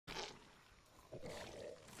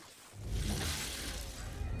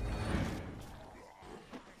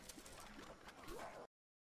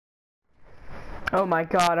Oh my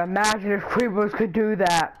god, imagine if creepers could do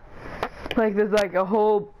that. Like there's like a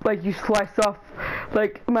whole, like you slice off,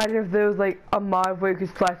 like imagine if there was like a mod where you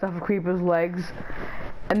could slice off a creeper's legs,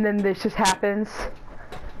 and then this just happens.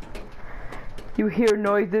 You hear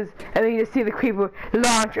noises, and then you just see the creeper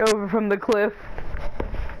launch over from the cliff.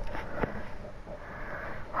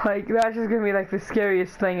 Like that's just gonna be like the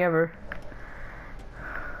scariest thing ever.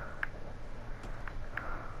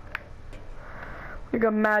 Like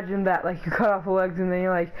imagine that, like you cut off the legs and then you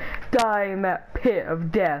like die in that pit of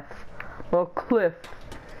death, or cliff,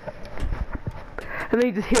 and then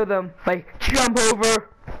you just hear them like jump over,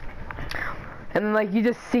 and then like you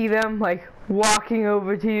just see them like walking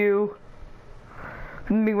over to you,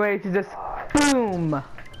 and be ready to just boom,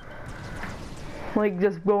 like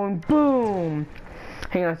just going boom.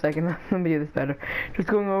 Hang on a second, let me do this better. Just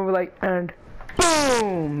going over like and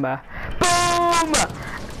boom, boom.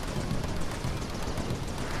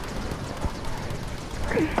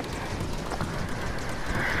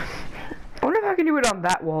 I wonder if I can do it on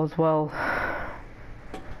that wall as well.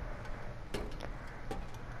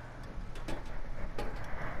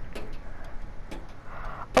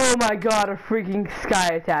 Oh my god, a freaking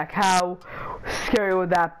sky attack. How scary would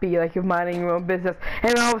that be? Like you're minding your own business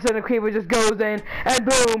and all of a sudden a creeper just goes in and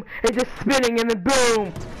boom, it's just spinning and then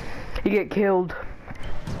boom, you get killed.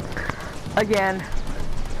 Again.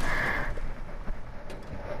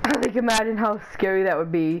 Like imagine how scary that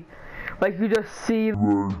would be. Like you just see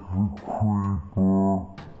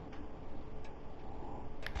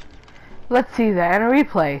Let's see that in a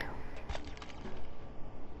replay.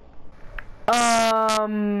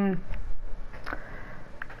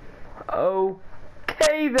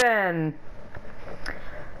 Okay then.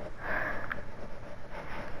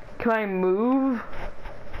 Can I move?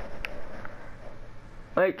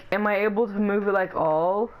 Like, am I able to move it like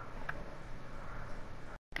all?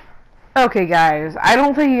 Okay guys, I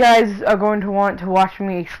don't think you guys are going to want to watch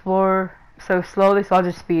me explore so slowly, so I'll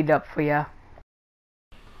just speed it up for you.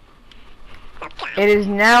 It is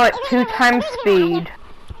now at 2 times speed.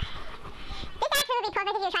 This actually would be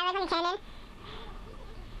perfect if you're trying to like a cannon.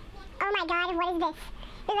 Oh my god, what is this?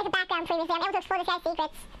 This is like a background previously. I'm able to explore this guy's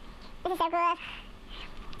secrets. This is so cool.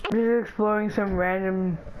 I'm just exploring some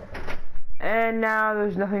random... And now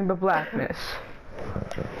there's nothing but blackness.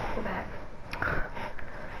 Go back.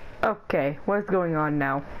 Okay, what's going on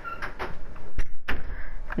now?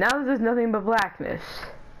 Now there's nothing but blackness.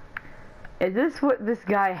 Is this what this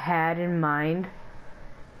guy had in mind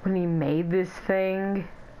when he made this thing?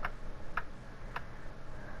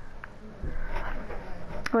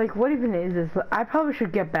 Like, what even is this? I probably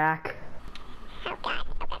should get back. Oh god,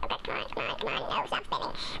 oh god, oh god, come on, come on, come on, no, stop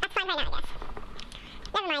spinning. That's fine right now, I guess.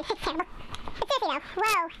 Never mind, it's terrible. But seriously though,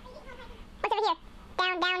 whoa. What's over here?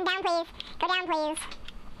 Down, down, down please. Go down please.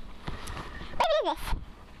 What even is this?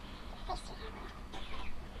 What's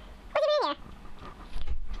even in here?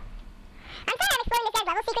 I'm sorry I'm exploring this guy's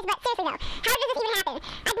level secrets, but seriously though, how does this even happen?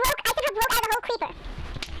 I somehow broke out of the whole creeper.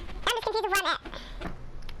 I'm just confused of where I'm at.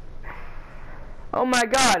 Oh my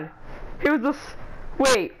god! He was just...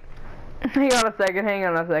 Wait. Hang on a second, hang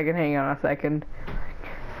on a second, hang on a second.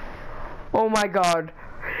 Oh my god.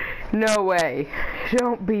 No way.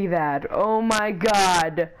 Don't be that. Oh my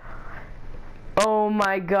god. Oh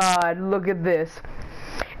my god. Look at this.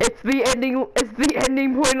 It's the ending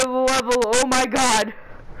point of the level. Oh my god.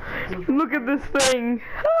 Look at this thing.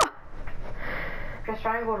 Press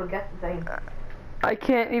triangle to get the thing. I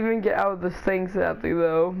can't even get out of this thing, sadly,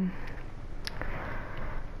 though.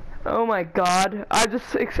 Oh my god. I just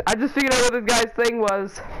figured out what this guy's thing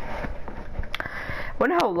was.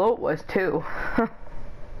 Wonder how low it was, too.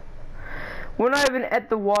 We're not even at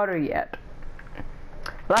the water yet.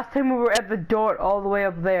 Last time we were at the dirt all the way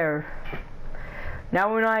up there.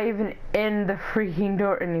 Now we're not even in the freaking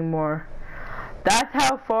dirt anymore. That's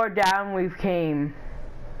how far down we've came.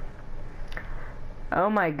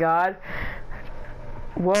 Oh my god.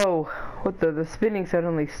 Whoa. What the spinning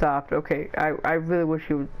suddenly stopped. Okay, I really wish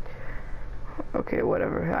you would... Okay,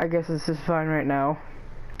 whatever. I guess this is fine right now.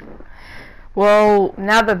 Well,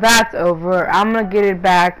 now that that's over, I'm gonna get it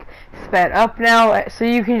back sped up now, so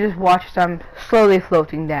you can just watch as I'm slowly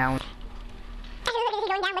floating down. Actually, look at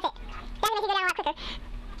going down with it. That's gonna make you go down a lot quicker.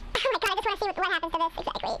 Oh my god, I just want to see what happens to this.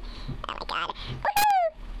 Exactly. Oh my god. Woohoo!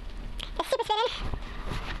 The super spinning.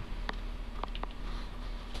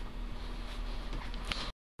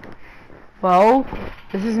 Well,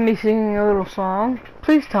 this is me singing a little song.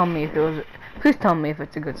 Please tell me if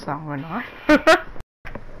it's a good song or not.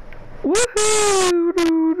 Woohoo!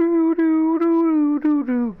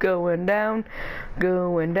 Going down,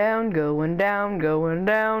 going down, going down, going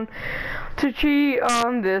down.